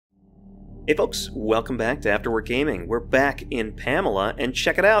Hey folks, welcome back to Afterwork Gaming. We're back in Pamela, and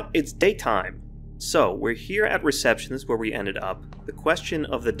check it out, it's daytime. So, we're here at reception, this is where we ended up. The question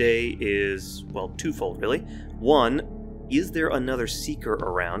of the day is, well, twofold really. One, is there another seeker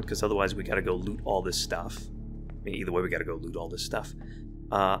around? Because otherwise we gotta go loot all this stuff. I mean, either way we gotta go loot all this stuff.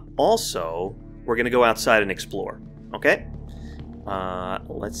 Also, we're gonna go outside and explore, okay?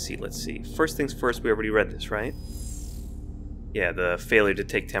 Let's see. First things first, we already read this, right? Yeah, the failure to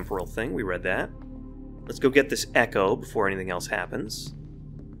take temporal thing, we read that. Let's go get this echo before anything else happens.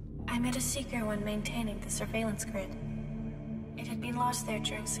 I met a seeker when maintaining the surveillance grid. It had been lost there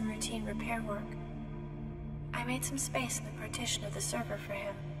during some routine repair work. I made some space in the partition of the server for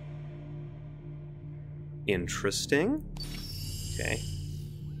him. Interesting. Okay.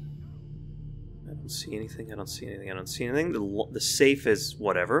 I don't see anything. The safe is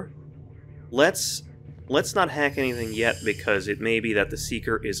whatever. Let's not hack anything yet, because it may be that the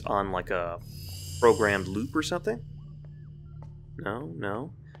Seeker is on like a programmed loop or something.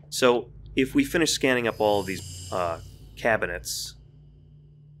 No. So, if we finish scanning up all of these cabinets,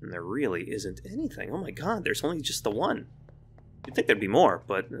 and there really isn't anything. Oh my god, there's only just the one. You'd think there'd be more,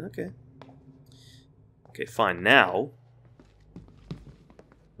 but okay. Okay, fine. Now...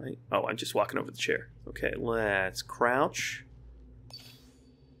 Right. Oh, I'm just walking over the chair. Okay, let's crouch.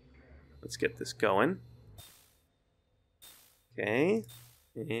 Let's get this going. Okay,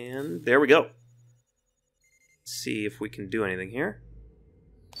 and there we go. Let's see if we can do anything here.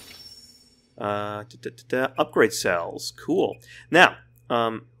 Upgrade cells. Cool. Now,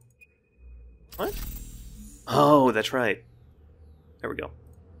 what? Oh, that's right. There we go.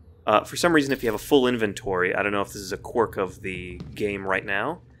 For some reason, if you have a full inventory, I don't know if this is a quirk of the game right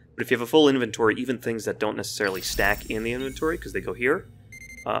now, but if you have a full inventory, even things that don't necessarily stack in the inventory, because they go here.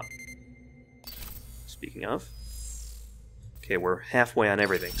 Speaking of. Okay, we're halfway on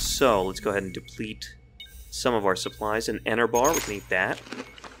everything. So, let's go ahead and deplete some of our supplies. An enter bar, we can eat that.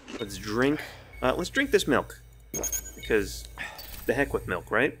 Let's drink this milk. Because, the heck with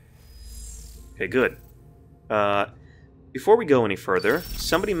milk, right? Okay, good. Before we go any further,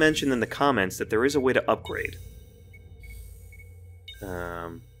 somebody mentioned in the comments that there is a way to upgrade.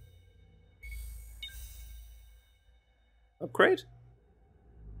 Upgrade?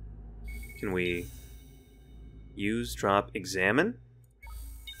 Can we... use, drop, examine?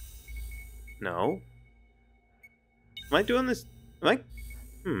 No. Am I doing this?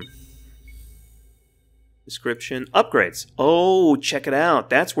 Description. Upgrades. Oh, check it out.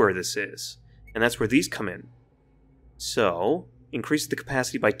 That's where this is. And that's where these come in. So, increase the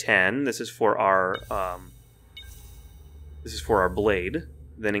capacity by 10. This is for our, blade.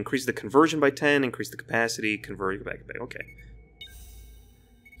 Then increase the conversion by 10, increase the capacity, convert back. Okay.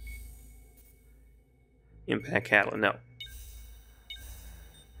 Impact catalyst. No.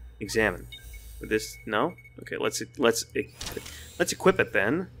 Examine. With this, no? Okay, let's equip it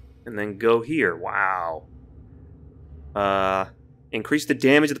then, and then go here. Wow. Increase the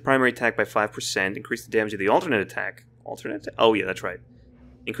damage of the primary attack by 5%. Increase the damage of the alternate attack. Alternate? Oh yeah, that's right.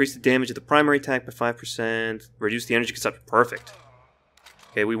 Increase the damage of the primary attack by 5%. Reduce the energy consumption. Perfect.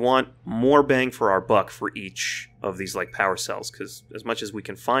 Okay, we want more bang for our buck for each of these like power cells, because as much as we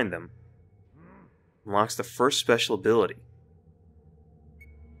can find them. Unlocks the first special ability.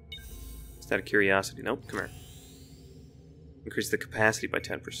 Just out of curiosity. Nope, come here. Increase the capacity by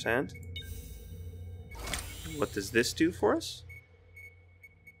 10%. What does this do for us?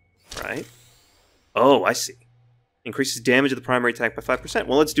 Right. Oh, I see. Increases damage of the primary attack by 5%.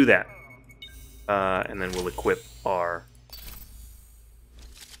 Well, let's do that. And then we'll equip our...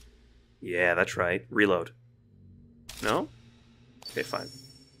 Yeah, that's right. Reload. No? Okay, fine.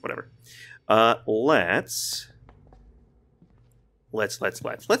 Whatever. Let's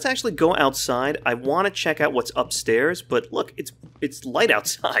actually go outside. I want to check out what's upstairs, but look, it's light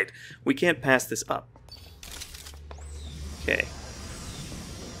outside. We can't pass this up. Okay.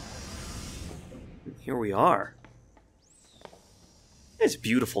 Here we are. It's a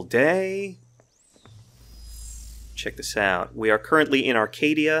beautiful day. Check this out. We are currently in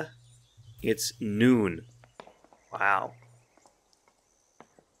Arcadia. It's noon. Wow.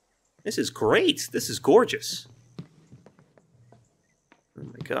 This is great. This is gorgeous. Oh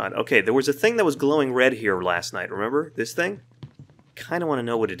my god. Okay, there was a thing that was glowing red here last night. Remember this thing? Kind of want to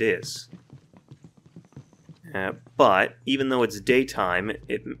know what it is. But, even though it's daytime,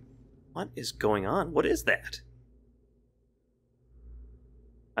 what is going on? What is that?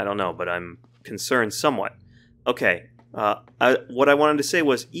 I don't know, but I'm concerned somewhat. Okay. What I wanted to say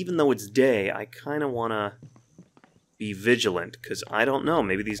was, even though it's day, I kind of want to be vigilant, because I don't know,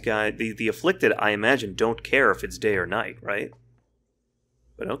 maybe these guys, the afflicted, I imagine, don't care if it's day or night, right?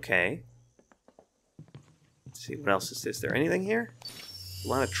 But okay. Let's see, what else is this? Is there anything here? A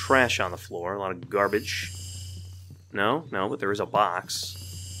lot of trash on the floor, a lot of garbage. No, but there is a box.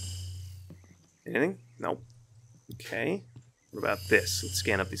 Anything? Nope. Okay. What about this? Let's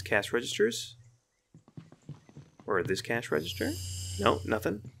scan up these cash registers. Or this cash register? No,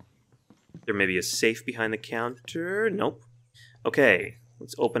 nothing. There may be a safe behind the counter. Nope. Okay,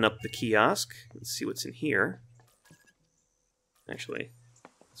 let's open up the kiosk. Let's see what's in here. Actually,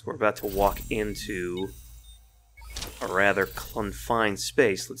 so we're about to walk into a rather confined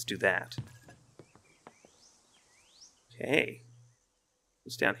space. Let's do that. Okay.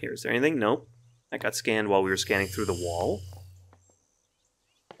 What's down here? Is there anything? Nope. That got scanned while we were scanning through the wall.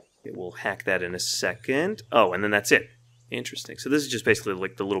 Okay, we'll hack that in a second. Oh, and then that's it. Interesting. So this is just basically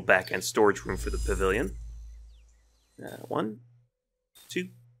like the little back-end storage room for the pavilion. 1, 2,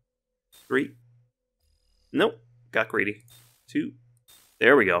 3. Nope. Got greedy. 2.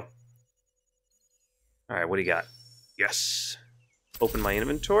 There we go. Alright, what do you got? Yes. Open my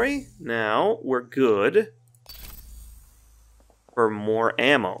inventory. Now, we're good for more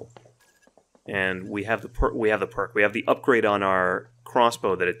ammo. And we have the perk. We have the upgrade on our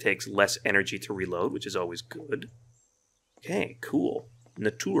crossbow that it takes less energy to reload, which is always good. Okay, cool.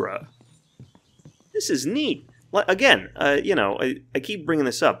 Natura. This is neat. Again, you know, I keep bringing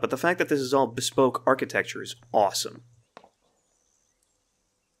this up, but the fact that this is all bespoke architecture is awesome.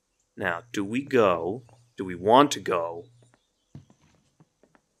 Now, do we go? Do we want to go?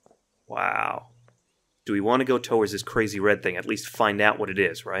 Wow. Do we want to go towards this crazy red thing? At least find out what it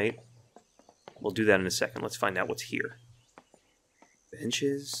is, right? We'll do that in a second. Let's find out what's here.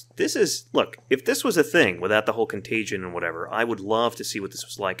 Benches. This is... Look, if this was a thing without the whole contagion and whatever, I would love to see what this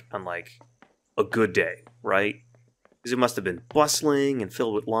was like on, like, a good day, right? Because it must have been bustling and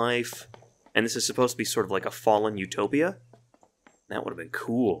filled with life. And this is supposed to be sort of like a fallen utopia. That would have been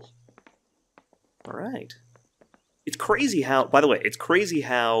cool. Alright. It's crazy how... By the way, it's crazy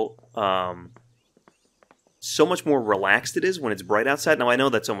how... so much more relaxed it is when it's bright outside. Now, I know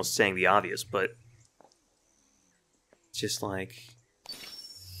that's almost saying the obvious, but... It's just like...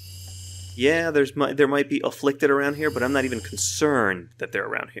 Yeah, there might be afflicted around here, but I'm not even concerned that they're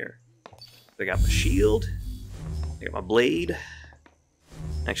around here. I got my shield. I got my blade.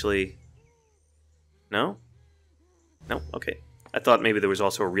 Actually... No? No? Okay. I thought maybe there was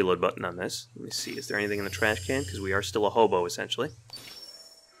also a reload button on this. Let me see. Is there anything in the trash can? Because we are still a hobo, essentially.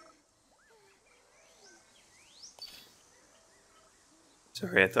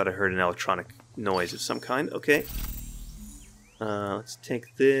 Sorry, I thought I heard an electronic noise of some kind. Okay. Let's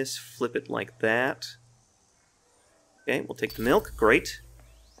take this, flip it like that. Okay, we'll take the milk. Great.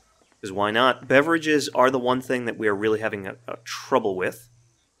 Because why not? Beverages are the one thing that we are really having a trouble with.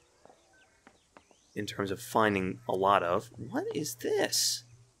 In terms of finding a lot of. What is this?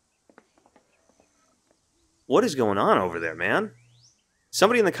 What is going on over there, man?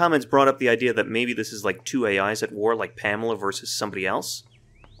 Somebody in the comments brought up the idea that maybe this is like two AIs at war, like Pamela versus somebody else.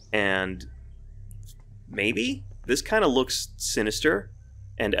 And maybe this kind of looks sinister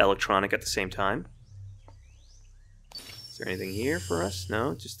and electronic at the same time. Is there anything here for us?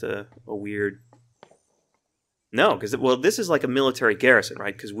 No, just a weird... No, because, well, this is like a military garrison,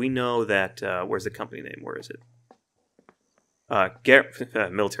 right? Because we know that, where's the company name? Where is it?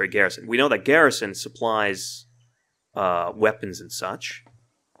 Military garrison. We know that garrison supplies weapons and such.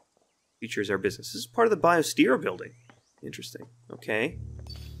 Features our business. This is part of the Biostero building. Interesting. Okay.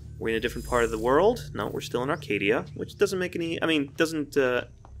 We're in a different part of the world. No, we're still in Arcadia, which doesn't make any... I mean, doesn't...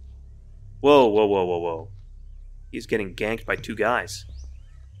 Whoa. He's getting ganked by two guys.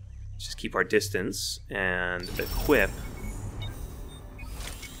 Let's just keep our distance and equip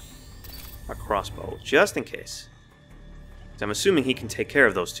our crossbow, just in case. So I'm assuming he can take care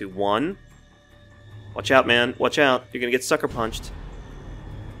of those two. One. Watch out, man. Watch out. You're going to get sucker punched.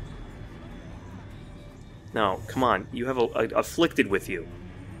 No, come on. You have a afflicted with you.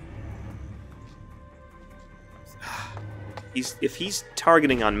 If he's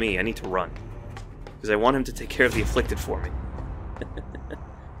targeting on me, I need to run. Because I want him to take care of the afflicted for me.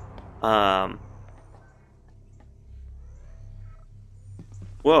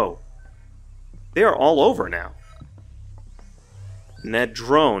 Whoa. They are all over now. And that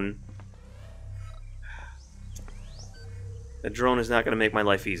drone... That drone is not going to make my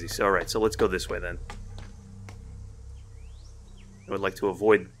life easy. So, alright, so let's go this way then. I would like to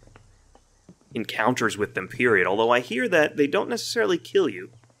avoid encounters with them, period. Although I hear that they don't necessarily kill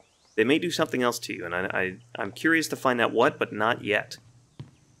you. They may do something else to you, and I'm curious to find out what, but not yet. I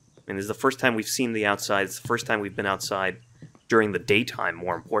mean, this is the first time we've seen the outside. It's the first time we've been outside during the daytime,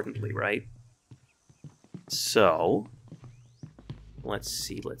 more importantly, right? So, Let's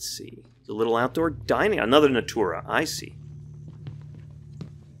see, let's see. A little outdoor dining. Another Natura. I see.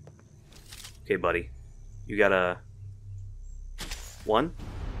 Okay, buddy. You got a... 1?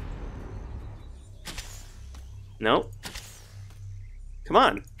 No? Come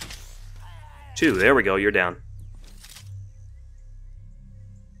on. 2. There we go. You're down.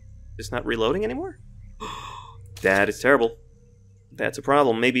 It's not reloading anymore? That is terrible. That's a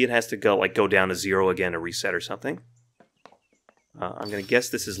problem. Maybe it has to go down to 0 again to reset or something. I'm gonna guess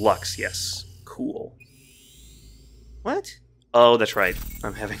this is Lux. Yes. Cool. What? Oh, that's right.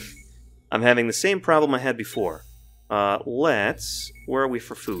 I'm having the same problem I had before. Where are we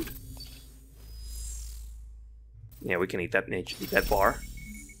for food? Yeah, we can eat that bar.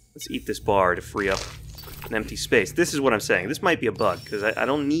 Let's eat this bar to free up an empty space. This is what I'm saying. This might be a bug, because I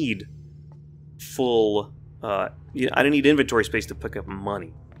don't need full... I don't need inventory space to pick up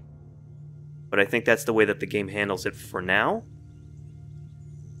money. But I think that's the way that the game handles it for now.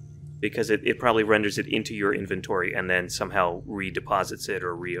 Because it probably renders it into your inventory and then somehow redeposits it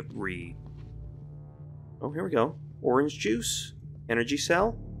or Oh, here we go. Orange juice. Energy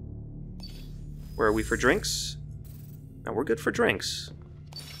cell. Where are we for drinks? No, we're good for drinks.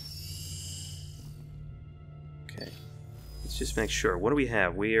 Okay. Let's just make sure. What do we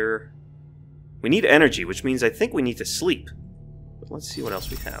have? We need energy, which means I think we need to sleep. But let's see what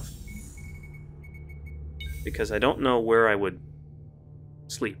else we have. Because I don't know where I would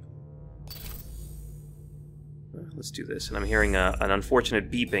sleep. Let's do this. And I'm hearing an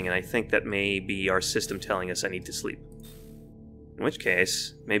unfortunate beeping, and I think that may be our system telling us I need to sleep. In which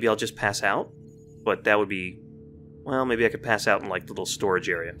case, maybe I'll just pass out? But that would be... Well, maybe I could pass out in, the little storage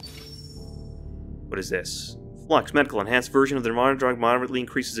area. What is this? Flux, medical, enhanced version of the modern drug moderately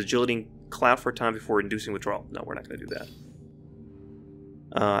increases agility and clout for a time before inducing withdrawal. No, we're not going to do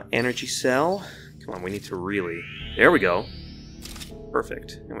that. Energy cell. Come on, we need to really... There we go.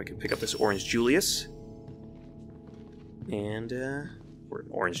 Perfect. And we can pick up this orange Julius. And, or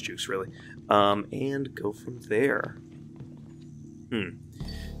orange juice, really. And go from there.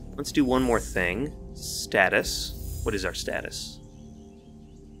 Let's do one more thing. Status. What is our status?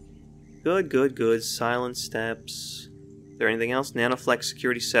 Good, good, good. Silent steps. Is there anything else? Nanoflex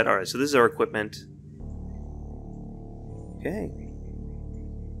security set. Alright, so this is our equipment. Okay.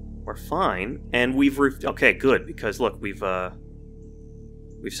 We're fine. And we've... Okay, good, because look, we've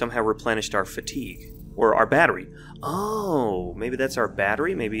somehow replenished our fatigue. Or our battery. Oh, maybe that's our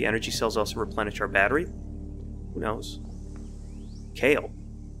battery? Maybe energy cells also replenish our battery? Who knows? Kale.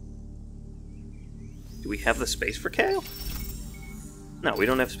 Do we have the space for kale? No, we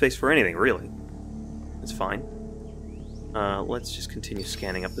don't have space for anything, really. That's fine. Let's just continue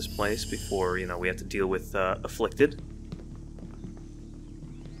scanning up this place before, we have to deal with Afflicted.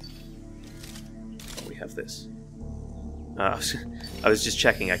 Oh, we have this. I was just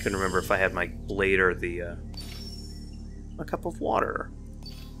checking. I couldn't remember if I had my blade or the... a cup of water.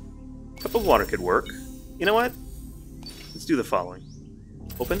 A cup of water could work. You know what? Let's do the following.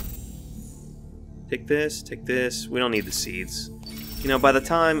 Open. Take this, take this. We don't need the seeds. By the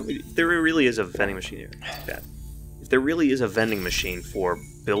time... If there really is a vending machine here. If there really is a vending machine for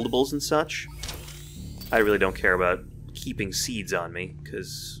buildables and such, I really don't care about keeping seeds on me,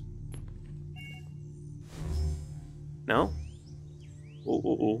 because... No?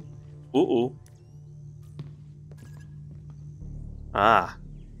 Ooh. Ah.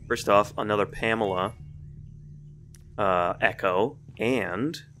 First off, another Pamela echo,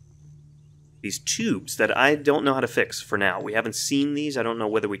 and these tubes that I don't know how to fix for now. We haven't seen these. I don't know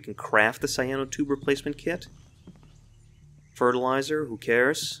whether we can craft the cyanotube replacement kit. Fertilizer, who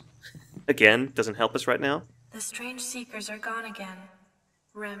cares? Again, doesn't help us right now. The strange seekers are gone again.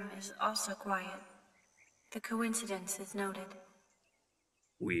 Rem is also quiet. The coincidence is noted.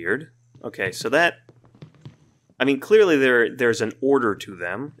 Weird. Okay, so that... I mean, clearly there's an order to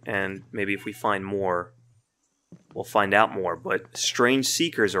them, and maybe if we find more, we'll find out more, but strange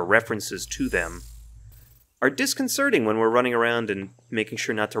seekers or references to them are disconcerting when we're running around and making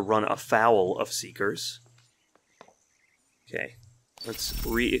sure not to run afoul of seekers. Okay, let's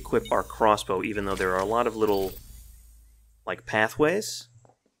re-equip our crossbow, even though there are a lot of little, pathways.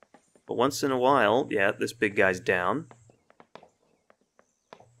 But once in a while, yeah, this big guy's down.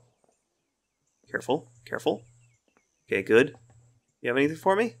 Careful, careful. Okay, good. You have anything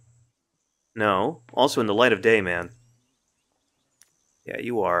for me? No. Also in the light of day, man. Yeah,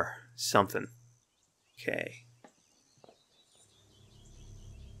 you are something. Okay.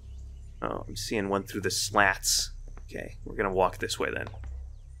 Oh, I'm seeing one through the slats. Okay, we're gonna walk this way then.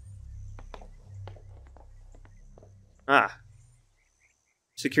 Ah.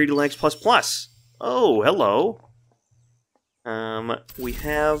 Security legs plus plus. Oh, hello. We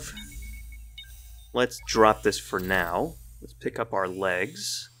have... Let's drop this for now. Let's pick up our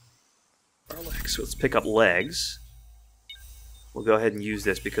legs. Let's pick up legs. We'll go ahead and use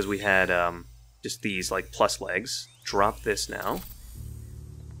this because we had just these, like, plus legs. Drop this now.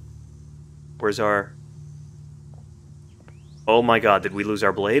 Where's our... Oh my god, did we lose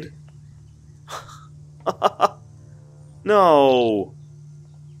our blade? No!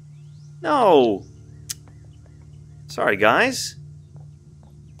 No! Sorry, guys.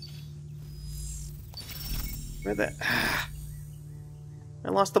 Where the... I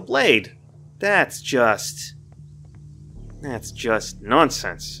lost the blade. That's just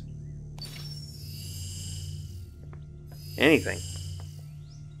nonsense. Anything.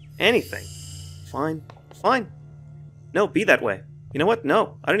 Anything. Fine. Fine. No, be that way. You know what?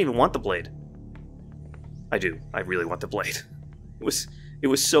 No, I don't even want the blade. I do. I really want the blade. It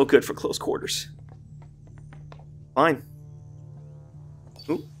was so good for close quarters. Fine.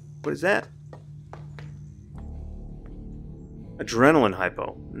 Ooh, what is that? Adrenaline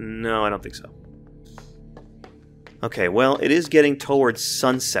hypo. No, I don't think so. Okay, well, it is getting towards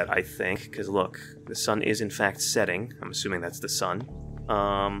sunset, I think, because look, the sun is in fact setting. I'm assuming that's the sun.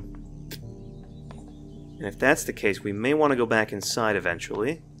 And if that's the case, we may want to go back inside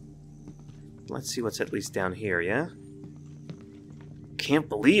eventually. Let's see what's at least down here, yeah? Can't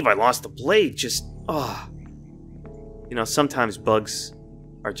believe I lost the blade, just... Oh. You know, sometimes bugs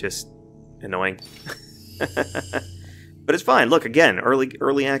are just annoying. But it's fine. Look, again,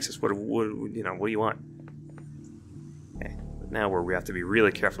 early access. What do you want? Okay, but now we have to be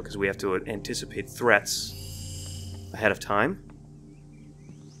really careful because we have to anticipate threats ahead of time.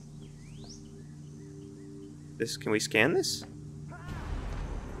 Can we scan this?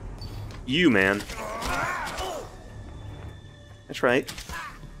 You, man. That's right.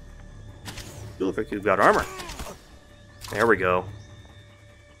 You look like you've got armor. There we go.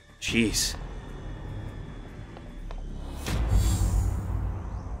 Jeez.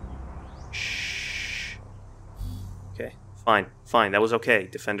 Shh. Okay, fine, fine. That was okay.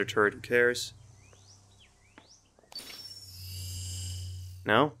 Defender turret, who cares?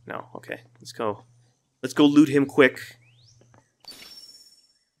 No? No, okay. Let's go. Let's go loot him quick.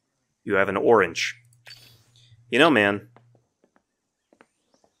 You have an orange. You know, man,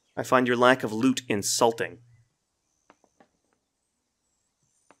 I find your lack of loot insulting.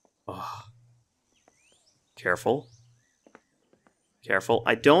 Oh. Careful. Careful.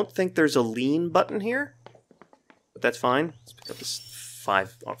 I don't think there's a lean button here, but that's fine. Let's pick up this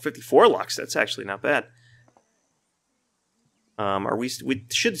 54 lux. That's actually not bad. We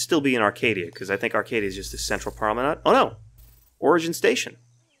should still be in Arcadia, because I think Arcadia is just the central promenade. Oh no! Origin Station.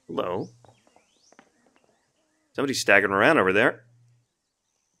 Hello. Somebody's staggering around over there.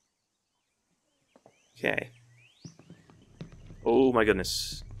 Okay. Oh my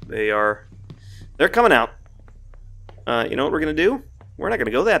goodness. They're coming out. You know what we're going to do? We're not going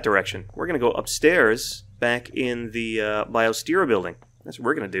to go that direction. We're going to go upstairs back in the Biostera building. That's what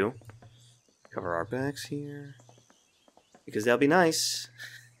we're going to do. Cover our backs here. Because that'll be nice.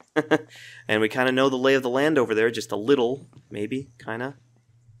 And we kind of know the lay of the land over there, just a little, maybe, kind of.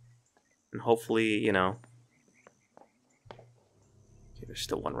 And hopefully, you know... Okay, there's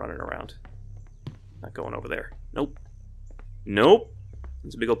still one running around. Not going over there. Nope. Nope.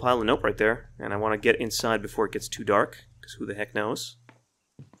 There's a big old pile of nope right there. And I want to get inside before it gets too dark, because who the heck knows?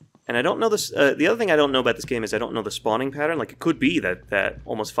 And I don't know this... the other thing I don't know about this game is I don't know the spawning pattern. Like, it could be that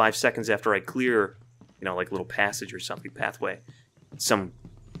almost 5 seconds after I clear... You know, like a little passage or something, pathway. Some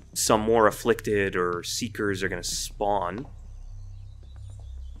more afflicted or seekers are going to spawn.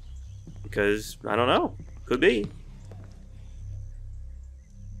 Because, I don't know. Could be.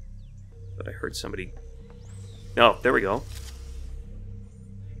 But I heard somebody... Oh, there we go.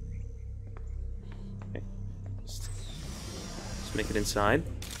 Okay. Let's make it inside.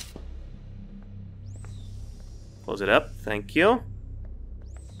 Close it up. Thank you.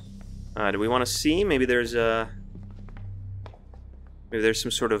 Do we want to see? Maybe there's some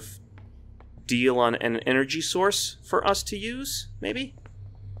sort of deal on an energy source for us to use? Maybe?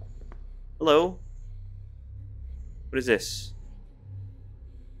 Hello? What is this?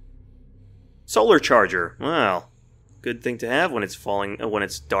 Solar charger. Well, good thing to have when it's when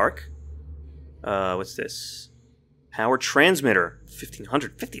it's dark. What's this? Power transmitter.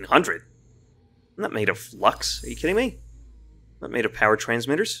 1500. 1500? I'm not made of flux. Are you kidding me? I'm not made of power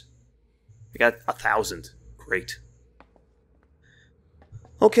transmitters. I got 1,000. Great.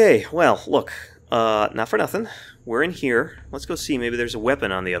 Okay, well, look. Not for nothing. We're in here. Let's go see. Maybe there's a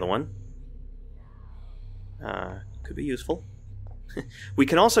weapon on the other one. Could be useful. We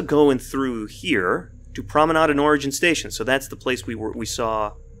can also go in through here to Promenade and Origin Station. So that's the place we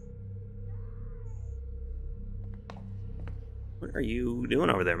saw. What are you doing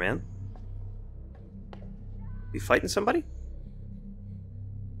over there, man? You fighting somebody?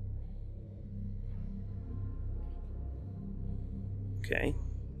 Okay.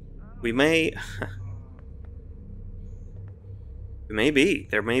 We may... Maybe.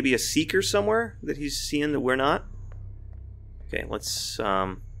 There may be a seeker somewhere that he's seeing that we're not. Okay, let's,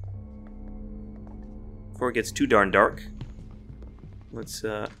 before it gets too darn dark, let's,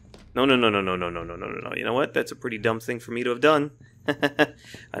 no. You know what? That's a pretty dumb thing for me to have done. I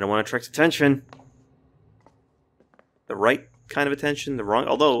don't want to attract attention. The right kind of attention, the wrong...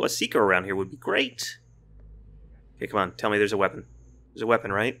 Although, a seeker around here would be great. Okay, come on. Tell me there's a weapon. There's a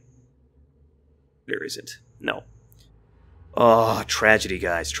weapon, right? There isn't. No. Oh, tragedy,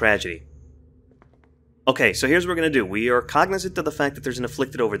 guys. Tragedy. Okay, so here's what we're going to do. We are cognizant of the fact that there's an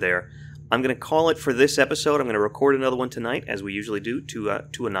afflicted over there. I'm going to call it for this episode. I'm going to record another one tonight, as we usually do, to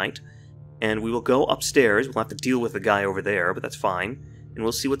a night. And we will go upstairs. We'll have to deal with the guy over there, but that's fine. And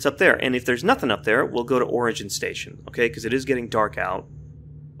we'll see what's up there. And if there's nothing up there, we'll go to Origin Station, okay? Because it is getting dark out.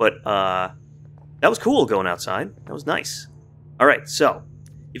 But, that was cool going outside. That was nice. Alright, so,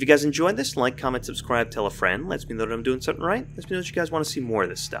 if you guys enjoyed this, like, comment, subscribe, tell a friend. Lets me know that I'm doing something right. Lets me know that you guys want to see more of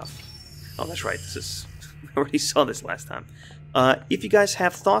this stuff. Oh, that's right. This is... I already saw this last time. If you guys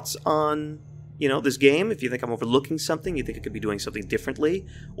have thoughts on, you know, this game, if you think I'm overlooking something, you think I could be doing something differently,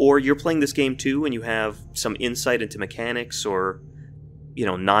 or you're playing this game too and you have some insight into mechanics or, you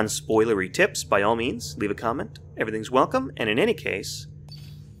know, non-spoilery tips, by all means, leave a comment. Everything's welcome, and in any case,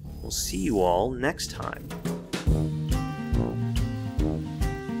 we'll see you all next time.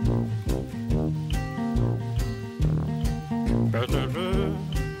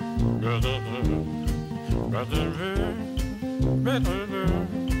 Brother,